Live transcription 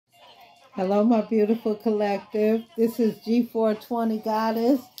Hello, my beautiful collective. This is G420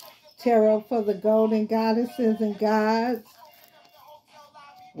 Goddess, Tarot for the Golden Goddesses and Gods.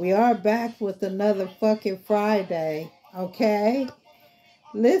 We are back with another fucking Friday, okay?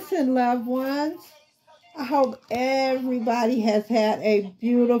 Listen, loved ones, I hope everybody has had a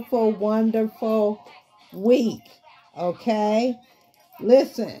beautiful, wonderful week, okay?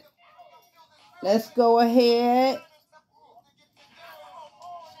 Listen, let's go ahead.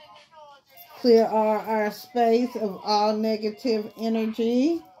 Clear our space of all negative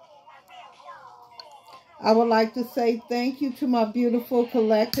energy. I would like to say thank you to my beautiful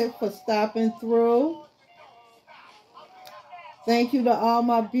collective for stopping through. Thank you to all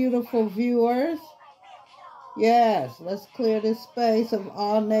my beautiful viewers. Yes, let's clear this space of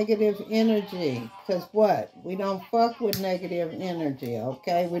all negative energy. Because what? We don't fuck with negative energy,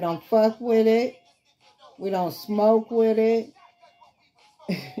 okay? We don't fuck with it. We don't smoke with it.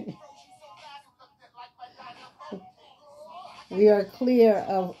 We are clear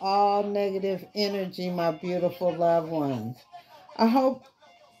of all negative energy, my beautiful loved ones. I hope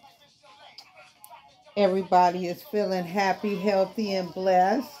everybody is feeling happy, healthy, and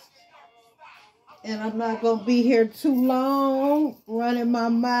blessed. And I'm not going to be here too long running my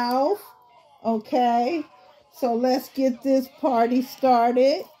mouth, okay? So let's get this party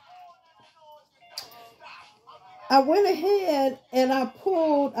started. I went ahead and I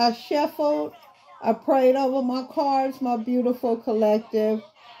shuffled, I prayed over my cards, my beautiful collective,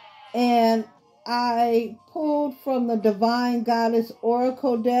 and I pulled from the Divine Goddess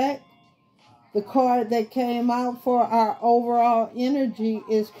Oracle deck. The card that came out for our overall energy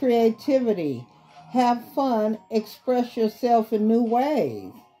is creativity. Have fun, express yourself in new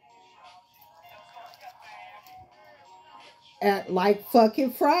ways. Like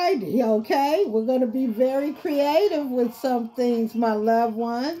fucking Friday, okay? We're going to be very creative with some things, my loved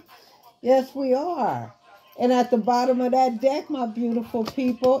one. Yes, we are. And at the bottom of that deck, my beautiful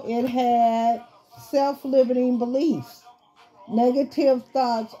people, it had self-limiting beliefs. Negative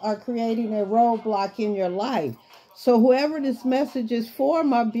thoughts are creating a roadblock in your life. So whoever this message is for,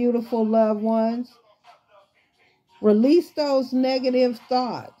 my beautiful loved ones, release those negative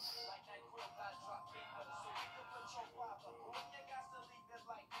thoughts.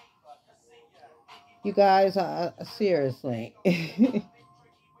 You guys, seriously.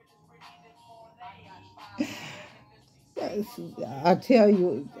 I tell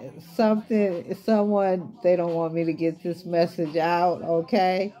you someone, they don't want me to get this message out,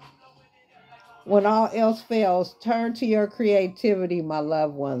 okay? When all else fails, turn to your creativity, my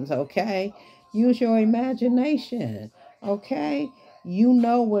loved ones, okay? Use your imagination, okay? You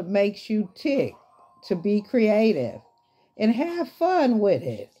know what makes you tick, to be creative. And have fun with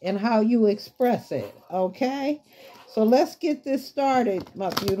it and how you express it, okay? So let's get this started, my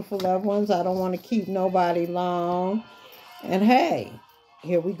beautiful loved ones. I don't want to keep nobody long. And hey,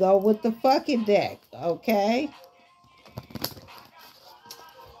 here we go with the fucking deck, okay?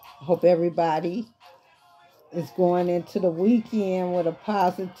 Hope everybody is going into the weekend with a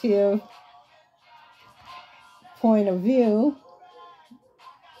positive point of view.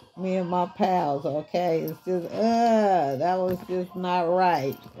 Me and my pals, okay? It's just that was just not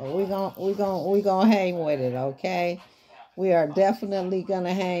right. But we gonna hang with it, okay? We are definitely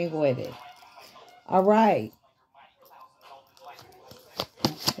gonna hang with it. All right.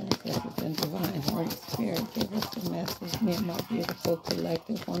 And divine Holy Spirit, give us the message. Me and my beautiful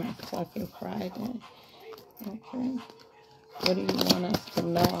collective on a fucking Friday. Okay. What do you want us to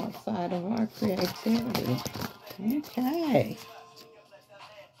know outside of our creativity? Okay.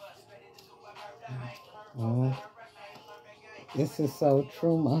 Oh, this is so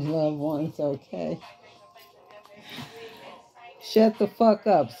true, my loved ones, okay? Shut the fuck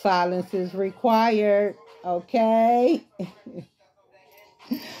up. Silence is required, okay?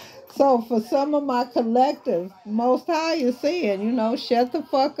 So for some of my collective, Most High is saying, shut the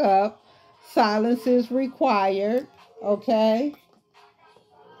fuck up. Silence is required, okay?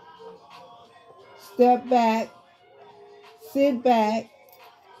 Step back. Sit back.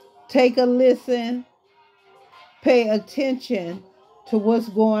 Take a listen. Pay attention to what's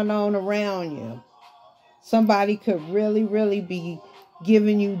going on around you. Somebody could really, really be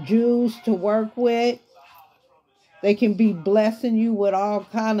giving you jewels to work with. They can be blessing you with all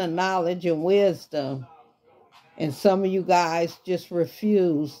kind of knowledge and wisdom. And some of you guys just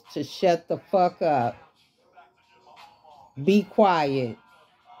refuse to shut the fuck up. Be quiet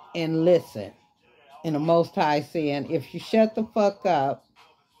and listen. And the Most High saying, if you shut the fuck up,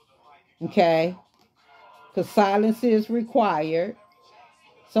 okay, because silence is required.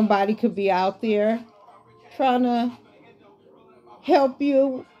 Somebody could be out there trying to help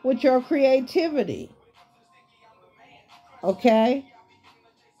you with your creativity. Okay?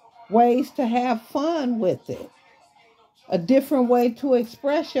 Ways to have fun with it. A different way to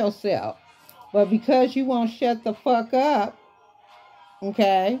express yourself. But because you won't shut the fuck up,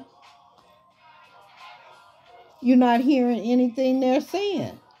 okay, you're not hearing anything they're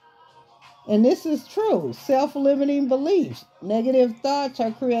saying. And this is true. Self-limiting beliefs. Negative thoughts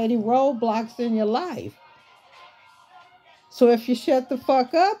are creating roadblocks in your life. So if you shut the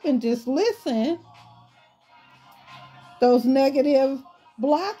fuck up and just listen, those negative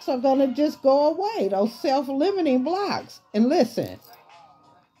blocks are going to just go away. Those self-limiting blocks. And listen,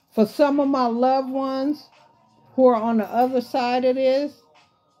 for some of my loved ones who are on the other side of this,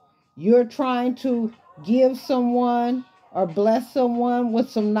 you're trying to give someone or bless someone with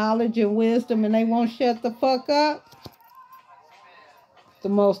some knowledge and wisdom and they won't shut the fuck up. The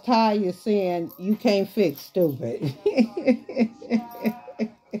Most High is saying, you can't fix stupid.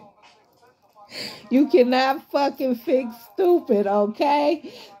 You cannot fucking fix stupid,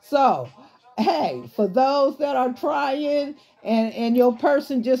 okay? So, hey, for those that are trying and your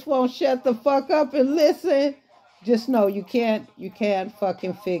person just won't shut the fuck up and listen, just know you can't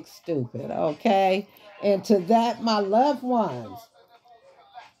fucking fix stupid, okay? And to that, my loved ones,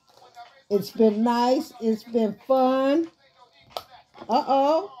 it's been nice. It's been fun.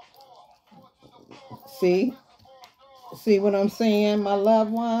 Uh-oh. See what I'm saying, my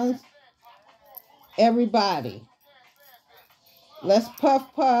loved ones? Everybody, let's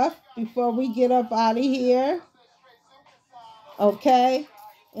puff before we get up out of here. Okay?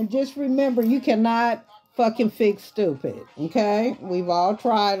 And just remember, you cannot fucking fix stupid. Okay? We've all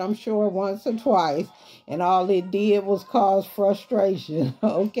tried, I'm sure, once or twice. And all it did was cause frustration.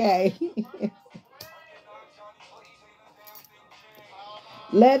 Okay?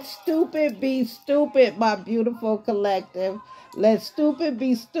 Let stupid be stupid, my beautiful collective. Let stupid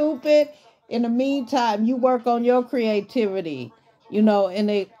be stupid. In the meantime, you work on your creativity,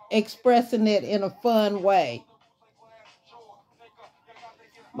 and expressing it in a fun way.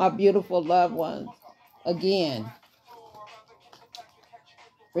 My beautiful loved ones, again,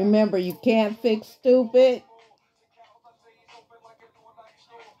 remember, you can't fix stupid.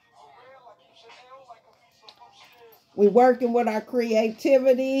 We're working with our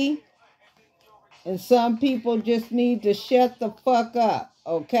creativity. And some people just need to shut the fuck up,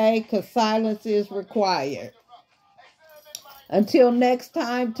 okay? Because silence is required. Until next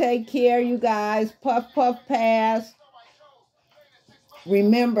time, take care, you guys. Puff, pass.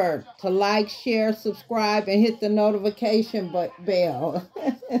 Remember to like, share, subscribe, and hit the notification bell.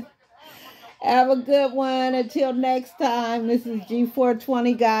 Have a good one. Until next time, this is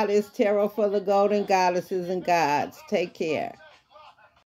G420 Goddess, Tarot for the Golden Goddesses and Gods. Take care.